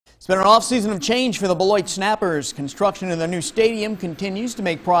It's been an off-season of change for the Beloit Snappers. Construction of their new stadium continues to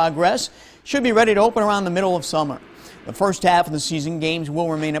make progress. Should be ready to open around the middle of summer. The first half of the season games will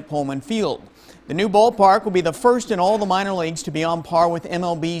remain at Pullman Field. The new ballpark will be the first in all the minor leagues to be on par with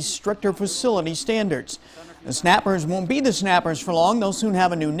MLB's stricter facility standards. The Snappers won't be the Snappers for long. They'll soon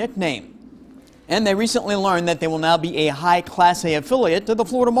have a new nickname. And they recently learned that they will now be a high Class A affiliate to the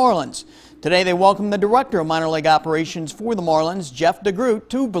Florida Marlins. Today they welcomed the director of minor league operations for the Marlins, Jeff DeGroot,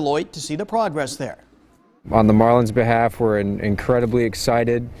 to Beloit to see the progress there. On the Marlins' behalf, we're incredibly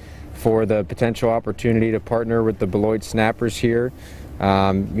excited for the potential opportunity to partner with the Beloit Snappers here.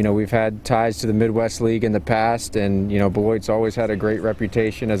 We've had ties to the Midwest League in the past, and Beloit's always had a great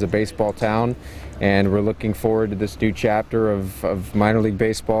reputation as a baseball town, and we're looking forward to this new chapter of minor league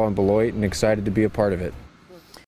baseball in Beloit and excited to be a part of it.